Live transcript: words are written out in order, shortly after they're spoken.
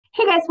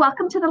Hey guys,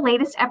 welcome to the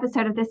latest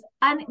episode of this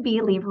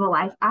UnBee-lievable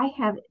Life. I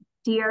have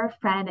dear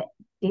friend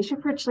Dacia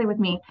Fritchley with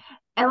me.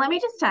 And let me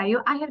just tell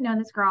you, I have known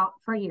this girl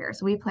for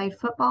years. We played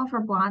football for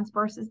blondes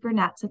versus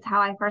brunettes. That's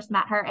how I first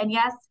met her. And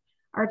yes,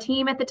 our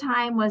team at the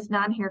time was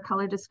non-hair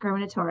color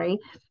discriminatory,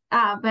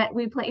 but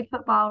we played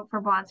football for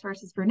blondes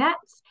versus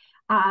brunettes.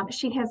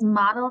 She has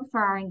modeled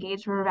for our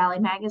Engaged River Valley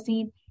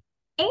magazine.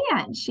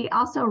 And she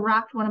also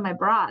rocked one of my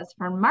bras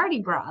for Mardi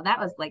Gras. That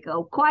was like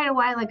quite a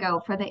while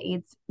ago for the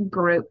AIDS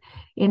group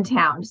in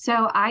town.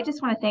 So I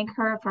just want to thank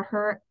her for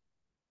her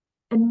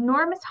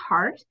enormous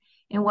heart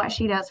and what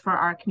she does for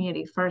our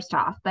community, first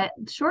off. But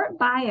short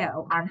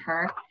bio on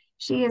her.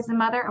 She is the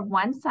mother of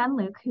one son,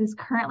 Luke, who's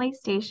currently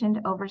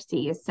stationed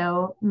overseas.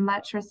 So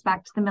much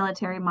respect to the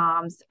military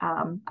moms.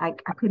 I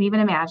couldn't even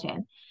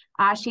imagine.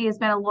 She has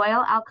been a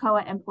loyal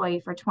Alcoa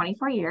employee for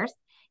 24 years.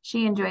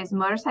 She enjoys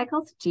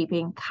motorcycles,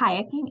 jeeping,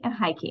 kayaking, and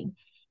hiking.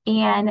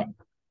 And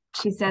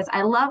she says,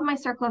 I love my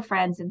circle of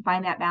friends and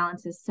find that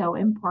balance is so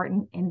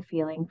important in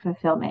feeling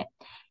fulfillment.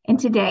 And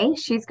today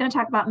she's going to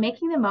talk about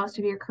making the most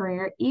of your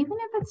career, even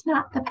if it's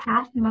not the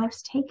path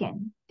most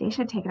taken.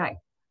 Dacia, take it away.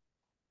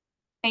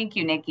 Thank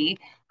you, Nikki.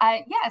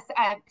 Yes,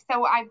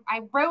 so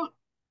I wrote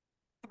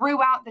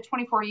throughout the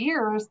 24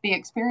 years the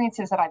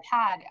experiences that I've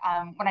had.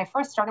 When I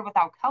first started with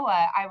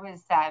Alcoa, I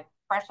was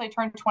freshly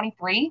turned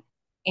 23.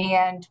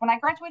 And when I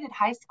graduated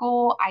high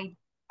school, I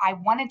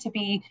wanted to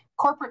be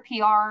corporate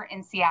PR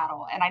in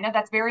Seattle. And I know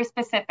that's very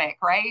specific,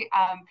 right?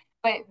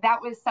 But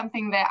that was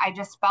something that I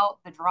just felt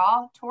the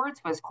draw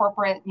towards was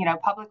corporate,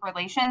 public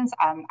relations.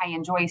 I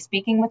enjoy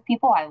speaking with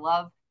people. I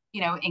love,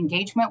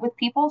 engagement with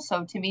people.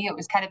 So to me, it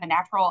was kind of a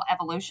natural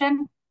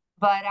evolution.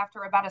 But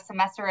after about a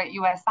semester at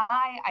USI,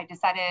 I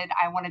decided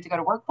I wanted to go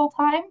to work full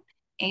time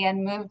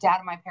and moved out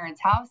of my parents'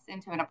 house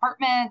into an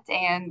apartment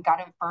and got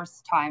a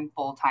first time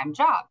full time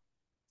job.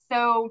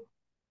 So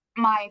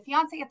my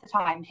fiance at the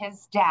time,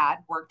 his dad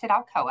worked at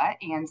Alcoa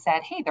and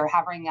said, hey, they're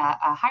having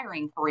a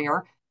hiring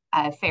career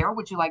fair.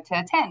 Would you like to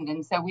attend?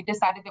 And so we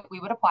decided that we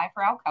would apply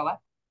for Alcoa.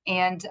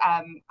 And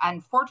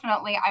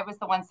unfortunately, I was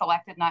the one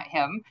selected, not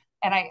him.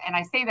 And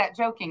I say that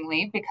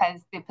jokingly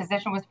because the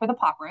position was for the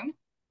pot room.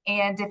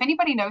 And if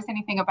anybody knows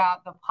anything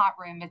about the pot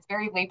room, it's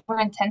very labor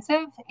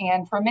intensive.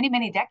 And for many,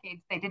 many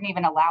decades, they didn't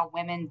even allow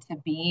women to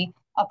be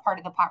a part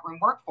of the pot room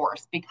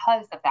workforce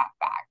because of that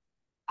fact.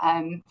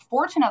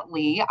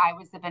 Fortunately, I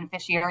was the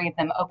beneficiary of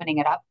them opening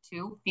it up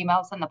to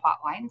females in the pot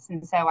lines.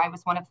 And so I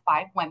was one of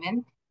five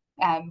women.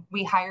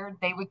 We hired,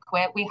 they would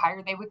quit. We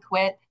hired, they would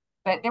quit.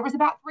 But there was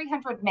about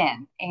 300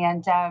 men.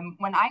 And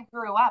when I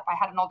grew up, I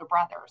had an older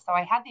brother. So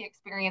I had the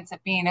experience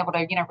of being able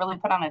to, really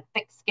put on a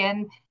thick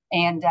skin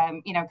and,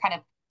 kind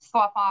of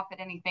slough off at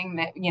anything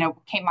that,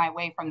 came my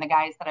way from the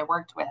guys that I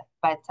worked with.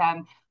 But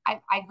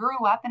I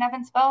grew up in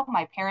Evansville.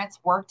 My parents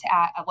worked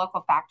at a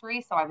local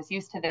factory. So I was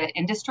used to the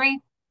industry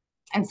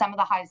and some of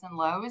the highs and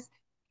lows.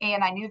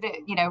 And I knew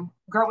that,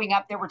 growing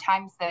up, there were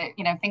times that,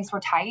 things were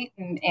tight.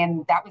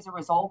 And that was a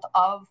result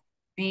of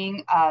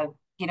being,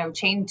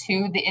 chained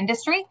to the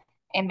industry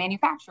and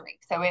manufacturing.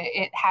 So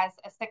it has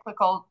a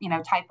cyclical,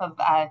 type of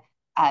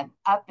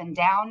up and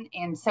down.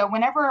 And so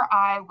whenever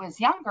I was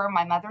younger,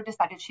 my mother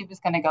decided she was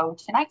going to go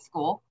to night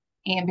school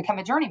and become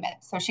a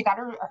journeyman. So she got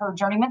her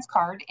journeyman's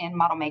card in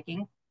model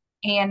making.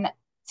 And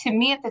to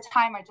me at the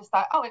time, I just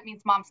thought, oh, it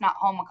means mom's not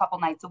home a couple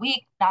nights a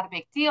week, not a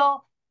big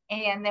deal.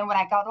 And then when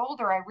I got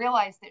older, I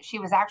realized that she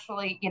was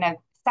actually,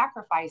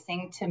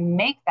 sacrificing to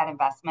make that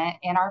investment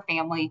in our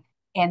family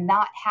and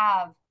not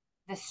have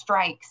the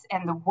strikes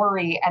and the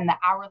worry and the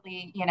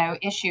hourly,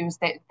 issues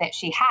that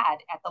she had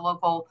at the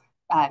local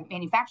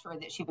manufacturer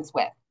that she was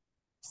with.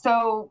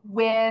 So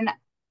when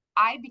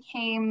I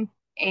became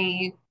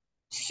a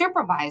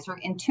supervisor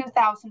in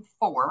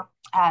 2004,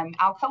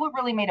 Alcoa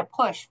really made a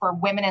push for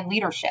women in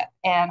leadership.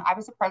 And I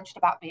was approached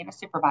about being a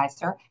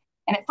supervisor.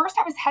 And at first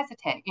I was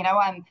hesitant.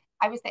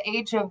 I was the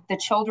age of the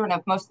children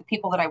of most of the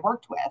people that I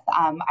worked with.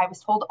 I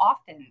was told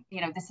often,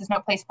 this is no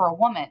place for a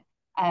woman.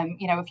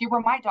 If you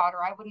were my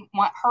daughter, I wouldn't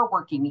want her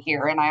working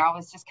here. And I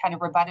always just kind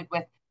of rebutted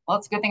with, well,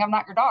 it's a good thing I'm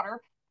not your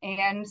daughter.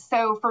 And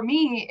so for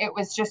me, it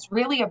was just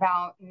really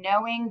about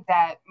knowing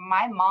that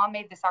my mom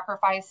made the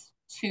sacrifice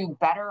to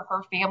better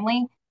her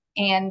family.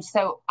 And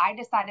so I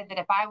decided that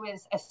if I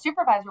was a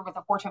supervisor with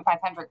a Fortune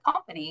 500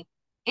 company,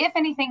 if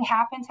anything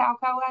happened to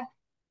Alcoa,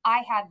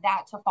 I had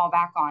that to fall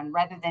back on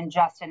rather than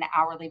just an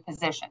hourly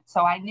position.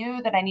 So I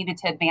knew that I needed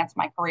to advance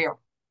my career.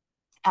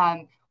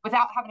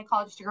 Without having a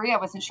college degree, I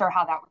wasn't sure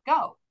how that would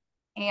go.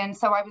 And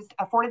so I was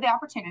afforded the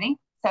opportunity.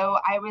 So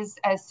I was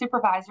a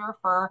supervisor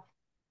for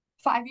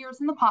 5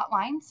 years in the pot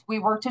lines. We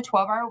worked a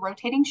 12-hour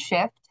rotating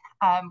shift.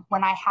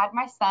 When I had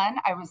my son,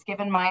 I was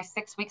given my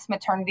 6 weeks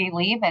maternity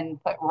leave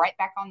and put right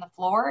back on the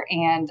floor.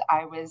 And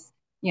I was,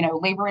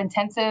 labor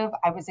intensive.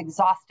 I was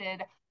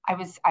exhausted. I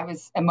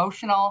was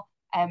emotional.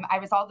 I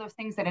was all those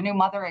things that a new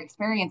mother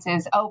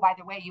experiences. Oh, by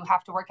the way, you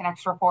have to work an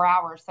extra 4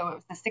 hours. So it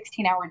was the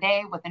 16-hour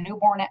day with a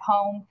newborn at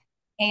home.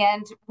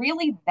 And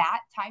really that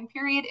time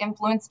period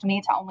influenced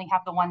me to only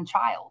have the one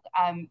child.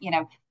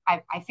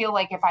 I feel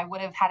like if I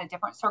would have had a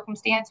different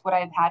circumstance, would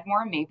I have had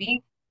more?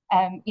 Maybe.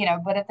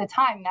 But at the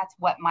time, that's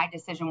what my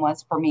decision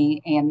was for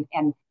me,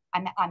 and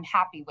I'm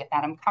happy with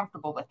that. I'm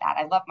comfortable with that.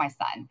 I love my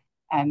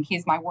son.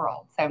 He's my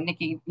world. So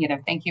Nikki,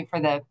 thank you for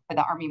the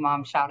Army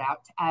mom shout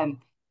out.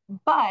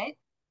 But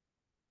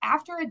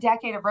after a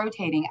decade of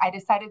rotating, I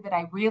decided that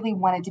I really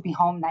wanted to be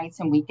home nights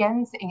and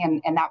weekends,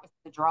 and that was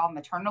the draw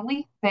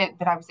maternally that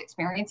I was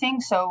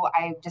experiencing. So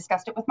I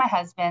discussed it with my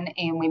husband,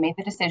 and we made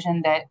the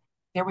decision that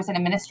there was an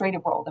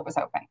administrative role that was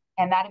open.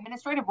 And that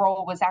administrative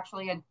role was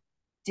actually a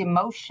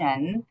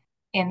demotion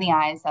in the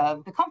eyes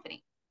of the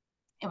company.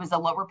 It was a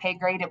lower pay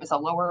grade, it was a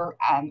lower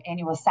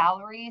annual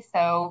salary.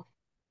 So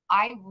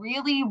I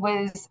really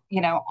was,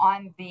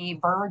 on the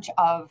verge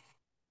of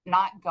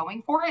not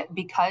going for it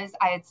because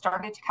I had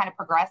started to kind of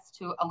progress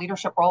to a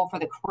leadership role for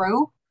the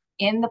crew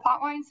in the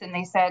potlines. And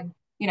they said,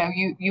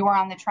 you are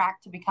on the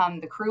track to become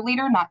the crew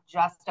leader, not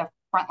just a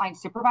frontline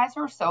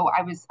supervisor. So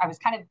I was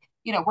kind of,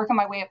 working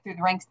my way up through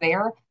the ranks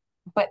there.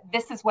 But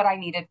this is what I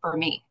needed for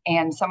me.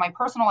 And so my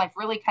personal life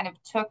really kind of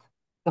took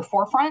the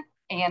forefront.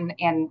 And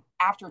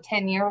after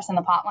 10 years in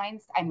the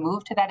potlines, I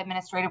moved to that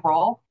administrative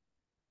role.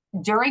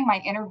 During my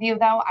interview,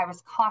 though, I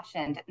was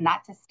cautioned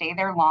not to stay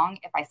there long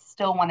if I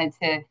still wanted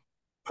to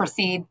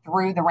proceed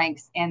through the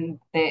ranks in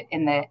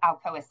the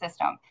Alcoa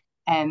system.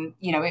 And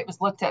it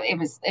was looked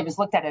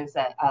at as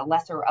a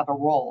lesser of a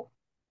role.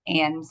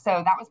 And so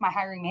that was my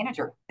hiring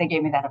manager that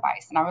gave me that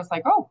advice. And I was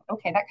like, oh,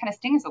 okay, that kind of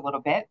stings a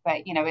little bit,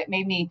 but it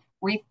made me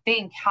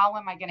rethink, how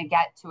am I going to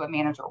get to a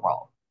manager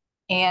role?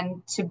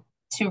 And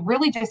to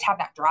really just have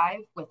that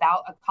drive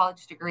without a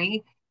college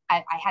degree,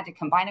 I had to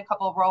combine a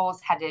couple of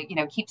roles, had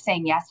to, keep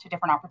saying yes to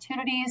different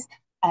opportunities.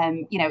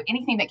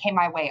 Anything that came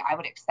my way, I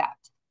would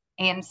accept.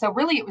 And so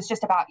really it was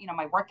just about,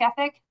 my work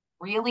ethic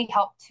really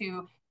helped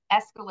to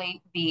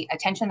escalate the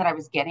attention that I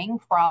was getting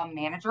from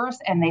managers.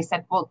 And they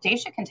said, well,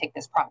 Dacia can take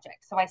this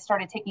project. So I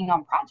started taking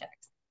on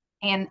projects.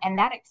 And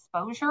that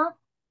exposure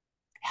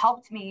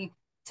helped me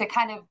to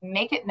kind of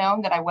make it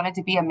known that I wanted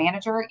to be a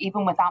manager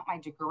even without my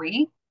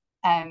degree.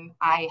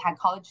 I had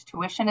college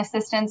tuition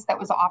assistance that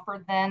was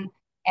offered then.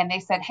 And they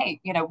said,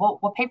 hey,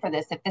 we'll pay for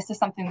this. If this is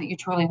something that you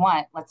truly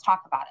want, let's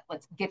talk about it.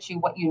 Let's get you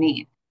what you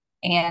need.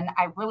 And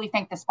I really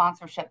thank the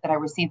sponsorship that I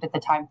received at the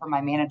time from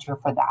my manager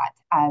for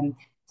that.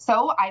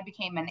 So I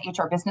became an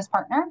HR business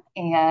partner.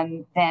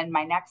 And then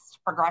my next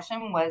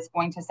progression was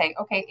going to say,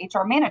 okay,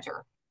 HR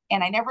manager.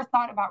 And I never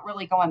thought about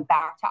really going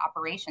back to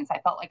operations. I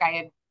felt like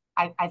I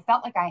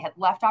had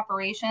left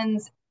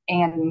operations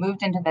and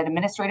moved into that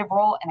administrative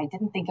role, and I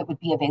didn't think it would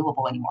be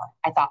available anymore.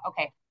 I thought,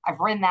 okay, I've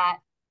ridden that.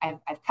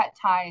 I've cut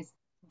ties.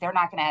 They're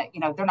not gonna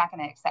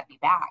accept me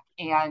back.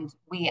 And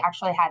we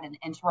actually had an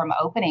interim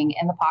opening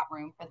in the pot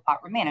room for the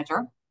pot room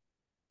manager.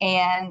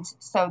 And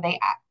so they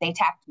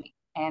tapped me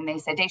and they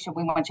said, Dacia,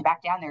 we want you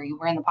back down there. You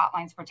were in the pot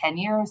lines for 10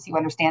 years. You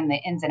understand the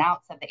ins and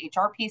outs of the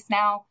HR piece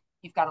now.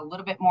 You've got a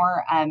little bit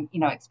more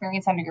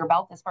experience under your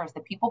belt as far as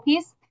the people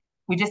piece.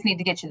 We just need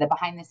to get you the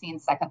behind the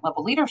scenes second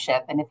level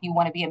leadership. And if you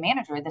want to be a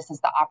manager, this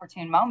is the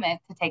opportune moment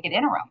to take it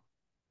interim.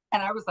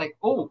 And I was like,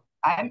 oh,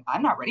 I'm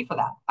not ready for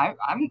that. I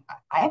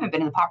haven't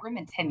been in the pot room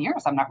in 10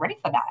 years. I'm not ready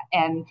for that.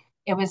 And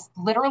it was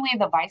literally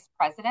the vice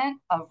president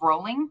of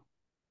rolling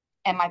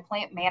and my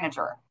plant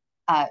manager,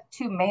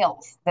 two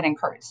males, that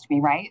encouraged me,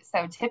 right?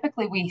 So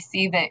typically we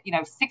see that,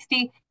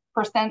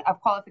 60%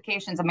 of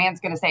qualifications, a man's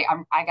going to say,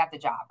 I got the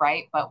job,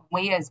 right? But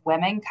we as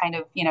women kind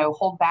of,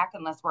 hold back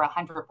unless we're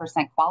 100%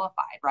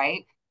 qualified,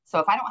 right? So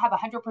if I don't have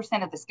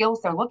 100% of the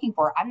skills they're looking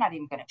for, I'm not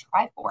even going to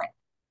try for it.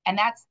 And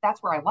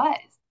that's where I was.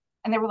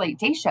 And they were like,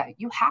 Dacia,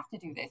 you have to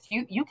do this.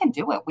 You can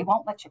do it. We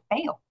won't let you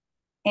fail.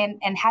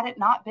 And had it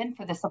not been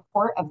for the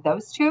support of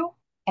those two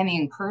and the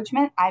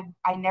encouragement,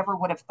 I never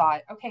would have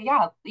thought, okay,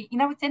 yeah,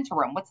 it's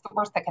interim. What's the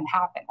worst that can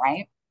happen,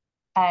 right?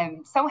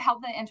 So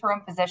held the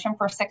interim position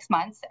for 6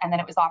 months, and then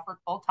it was offered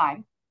full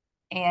time.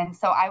 And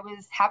so I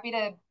was happy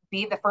to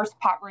be the first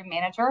pot room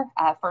manager,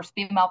 first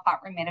female pot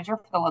room manager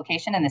for the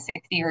location in the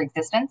 60-year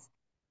existence.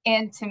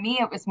 And to me,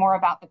 it was more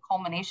about the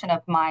culmination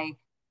of my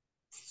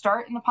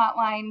start in the pot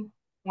line.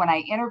 When I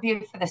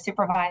interviewed for the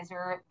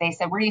supervisor, they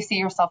said, where do you see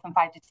yourself in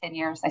 5 to 10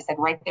 years? I said,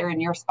 right there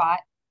in your spot.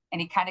 And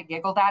he kind of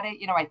giggled at it.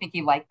 I think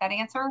he liked that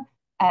answer.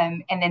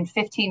 And then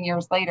 15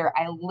 years later,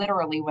 I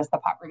literally was the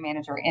pot room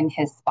manager in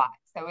his spot.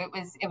 So it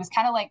was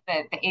kind of like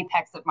the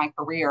apex of my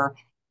career,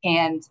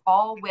 and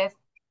all with,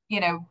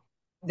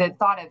 the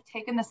thought of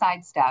taking the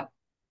side step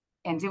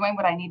and doing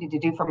what I needed to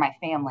do for my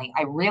family.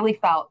 I really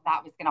felt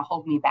that was going to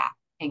hold me back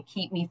and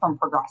keep me from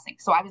progressing.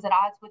 So I was at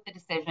odds with the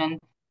decision,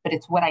 but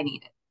it's what I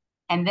needed.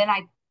 And then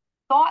I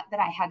thought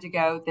that I had to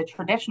go the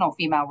traditional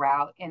female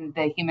route in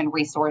the human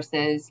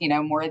resources,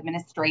 more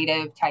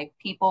administrative type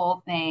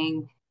people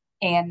thing.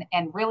 And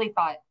really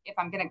thought, if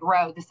I'm going to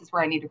grow, this is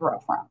where I need to grow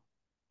from.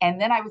 And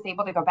then I was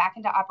able to go back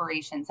into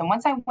operations. And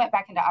once I went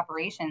back into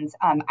operations,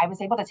 I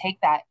was able to take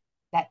that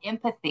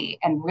empathy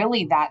and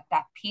really that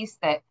piece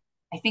that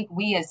I think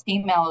we as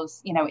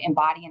females,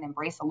 embody and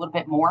embrace a little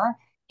bit more,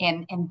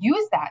 and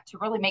use that to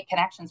really make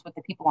connections with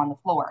the people on the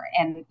floor.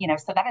 And,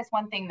 so that is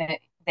one thing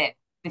that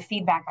the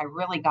feedback I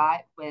really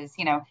got was,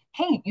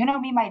 hey, you know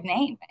me by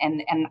name,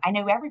 and I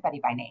knew everybody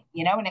by name,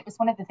 and it was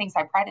one of the things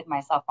I prided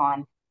myself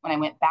on when I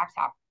went back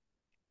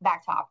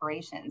to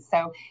operations.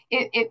 So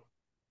it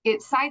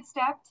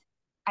sidestepped.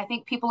 I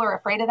think people are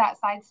afraid of that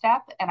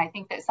sidestep. And I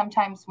think that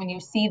sometimes when you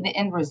see the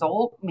end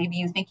result, maybe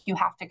you think you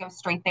have to go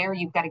straight there.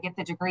 You've got to get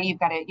the degree. You've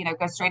got to,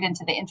 go straight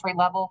into the entry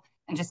level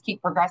and just keep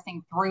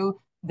progressing through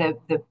the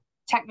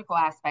technical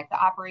aspect,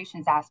 the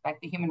operations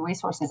aspect, the human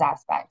resources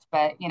aspect.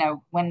 But,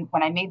 when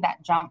I made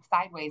that jump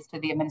sideways to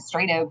the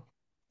administrative,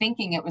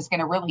 thinking it was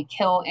going to really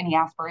kill any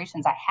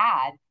aspirations I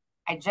had,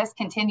 I just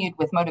continued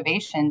with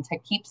motivation to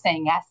keep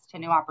saying yes to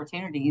new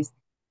opportunities.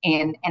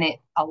 And it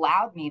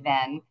allowed me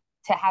then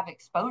to have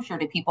exposure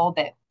to people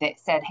that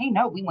said, hey,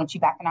 no, we want you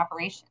back in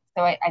operations.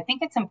 So I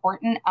think it's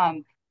important,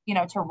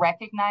 to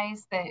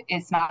recognize that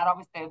it's not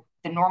always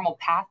the normal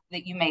path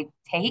that you may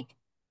take.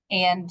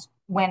 And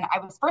when I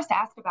was first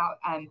asked about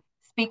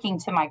speaking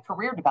to my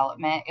career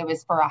development, it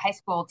was for a high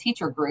school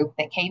teacher group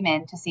that came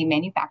in to see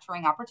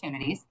manufacturing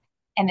opportunities.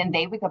 And then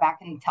they would go back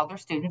and tell their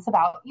students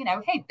about,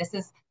 hey, this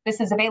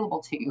is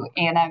available to you.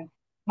 And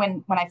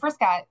when I first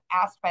got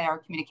asked by our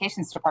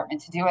communications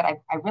department to do it,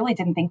 I really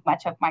didn't think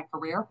much of my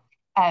career.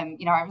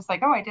 I was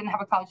like, oh, I didn't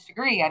have a college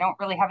degree. I don't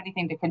really have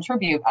anything to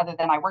contribute other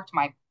than I worked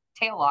my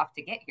tail off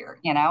to get here,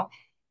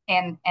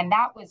 and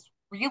that was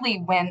really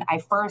when I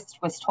first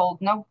was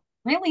told, no,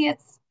 really,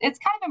 it's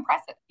kind of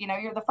impressive.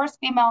 You're the first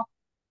female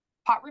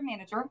pot room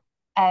manager.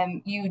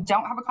 You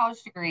don't have a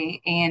college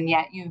degree, and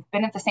yet you've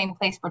been at the same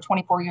place for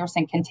 24 years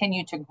and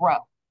continue to grow.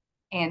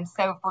 And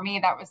so for me,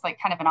 that was like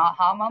kind of an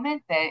aha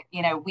moment that,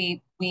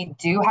 we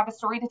do have a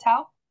story to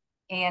tell.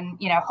 And,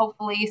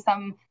 hopefully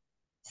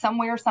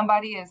somewhere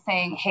somebody is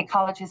saying, hey,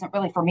 college isn't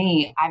really for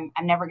me. I'm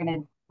never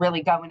going to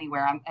really go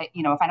anywhere.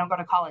 If I don't go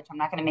to college, I'm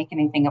not going to make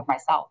anything of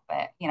myself.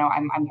 But,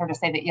 I'm here to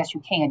say that, yes,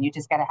 you can. You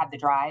just got to have the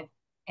drive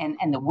and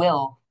the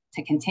will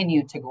to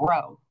continue to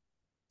grow.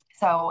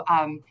 So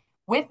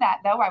with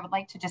that, though, I would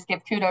like to just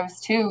give kudos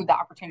to the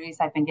opportunities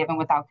I've been given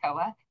with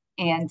Alcoa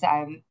and,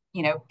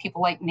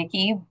 people like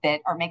Nikki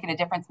that are making a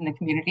difference in the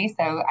community.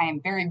 So I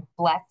am very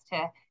blessed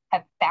to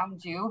have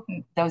found you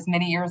those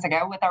many years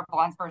ago with our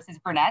Blondes versus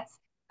Brunettes.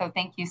 So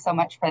thank you so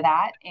much for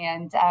that.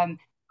 And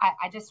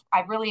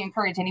I really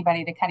encourage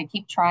anybody to kind of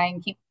keep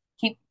trying, keep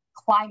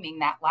climbing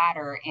that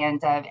ladder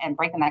and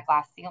breaking that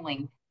glass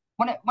ceiling.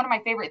 One of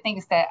my favorite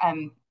things that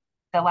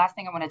the last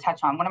thing I want to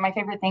touch on, one of my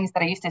favorite things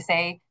that I used to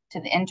say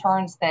to the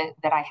interns that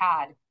I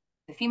had,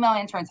 the female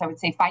interns, I would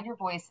say, find your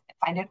voice,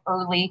 find it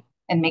early,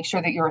 and make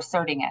sure that you're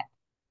asserting it.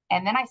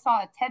 And then I saw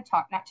a TED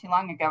Talk not too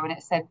long ago, and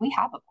it said, we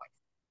have a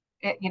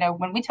voice.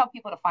 When we tell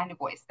people to find a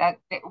voice, that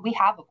we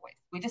have a voice.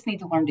 We just need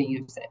to learn to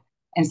use it.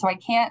 And so I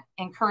can't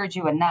encourage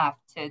you enough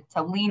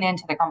to lean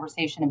into the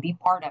conversation and be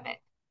part of it.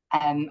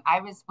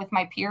 I was with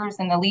my peers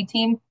in the lead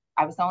team.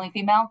 I was the only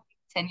female,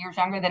 10 years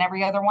younger than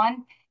every other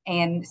one.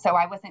 And so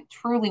I wasn't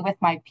truly with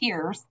my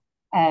peers.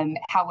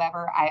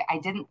 However, I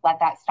didn't let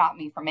that stop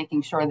me from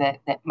making sure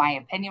that my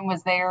opinion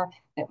was there,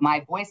 that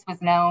my voice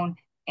was known,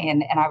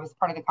 and I was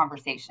part of the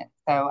conversation.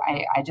 So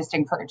I just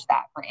encourage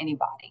that for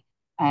anybody.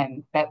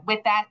 But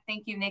with that,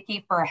 thank you,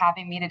 Nikki, for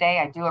having me today.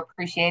 I do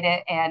appreciate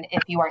it. And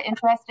if you are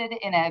interested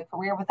in a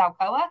career with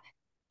Alcoa,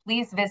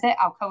 please visit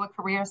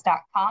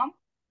alcoacareers.com.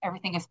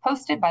 Everything is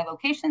posted by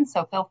location,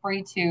 so feel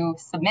free to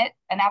submit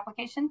an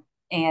application.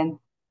 And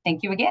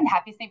thank you again.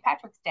 Happy St.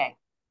 Patrick's Day.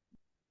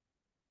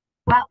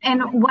 Well,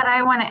 and what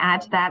I want to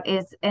add to that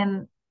is,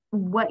 and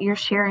what you're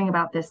sharing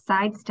about this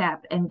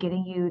sidestep and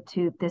getting you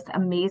to this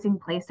amazing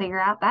place that you're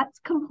at, that's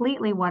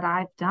completely what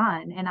I've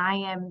done. And I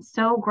am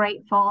so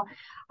grateful.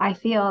 I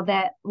feel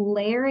that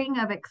layering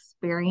of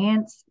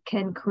experience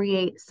can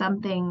create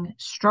something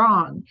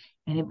strong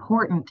and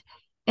important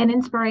and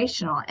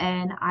inspirational.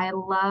 And I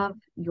love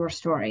your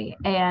story.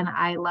 And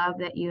I love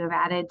that you have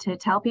added to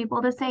tell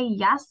people to say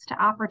yes to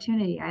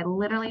opportunity. I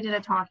literally did a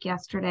talk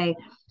yesterday,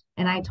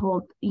 and I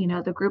told,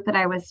 the group that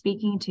I was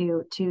speaking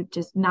to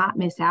just not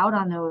miss out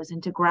on those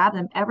and to grab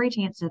them every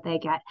chance that they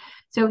get.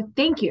 So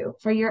thank you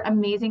for your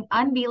amazing,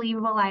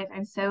 unbelievable life.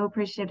 I'm so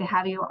appreciative to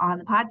have you on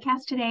the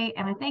podcast today.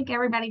 And I thank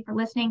everybody for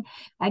listening.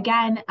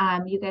 Again,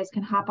 you guys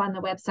can hop on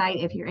the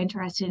website if you're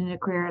interested in a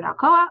career at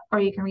Alcoa, or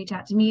you can reach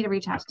out to me to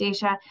reach out to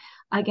Dacia.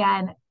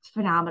 Again,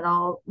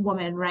 phenomenal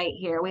woman right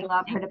here. We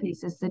love her to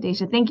pieces. So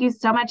Dacia, thank you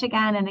so much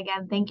again. And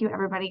again, thank you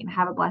everybody, and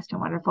have a blessed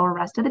and wonderful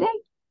rest of the day.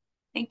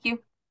 Thank you.